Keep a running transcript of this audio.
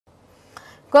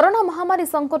Corona महामारी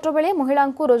संकट बेले महिला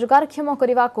को रोजगारक्षम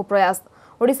करने को प्रयास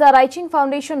ओडिशा राइजिंग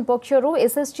फाउंडेशन पक्षरु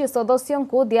एसएसजी सदस्यों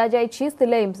को दिया जायछि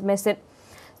सिलाई मेसिन।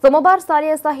 सोमवार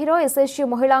सारिया साहिर एसएसजी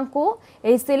महिला को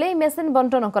यह सिलाई मेसिन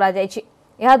बंटन करा जायछि।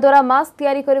 एहा द्वारा मास्क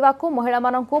तैयारी करने को महिला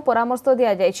माननकु परामर्श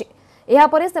दिया जायछि। एहा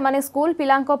परे सेमाने स्कूल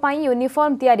पिलांक पई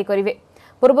यूनिफॉर्म तैयारी करिवे।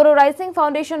 पूर्व राइजिंग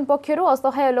फाउंडेशन पक्षरु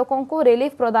असहाय लोकों को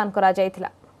रिलीफ प्रदान करा जायथिला।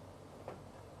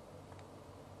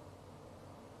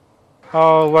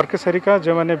 वर्कसरिका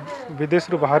जो मैंने विदेश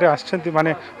रु बाहर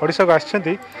माने ओडिशा को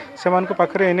आछंती सेमान को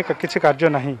पाखरे एने किछि कार्य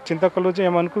नाही। चिंता कलो जे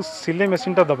एमान को सिलाई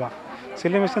मशीन टा दबा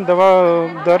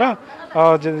द्वारा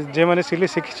जे माने सिलाई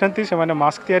शिखिछंती से माने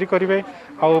मास्क तैयारी करिवे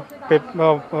आ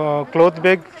क्लोथ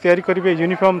बैग तैयारी करिवे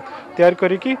यूनिफॉर्म तैयारी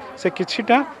करिकी से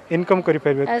किछिटा इनकम करि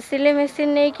परबे। सिलाई मशीन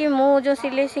नै कि मु जो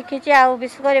सिलाई शिखिछि आ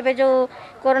विशेष करे जो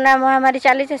कोरोना महामारी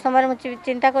चली से समय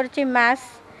चिंता करछि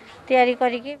मास्क तैयारी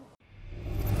करिकी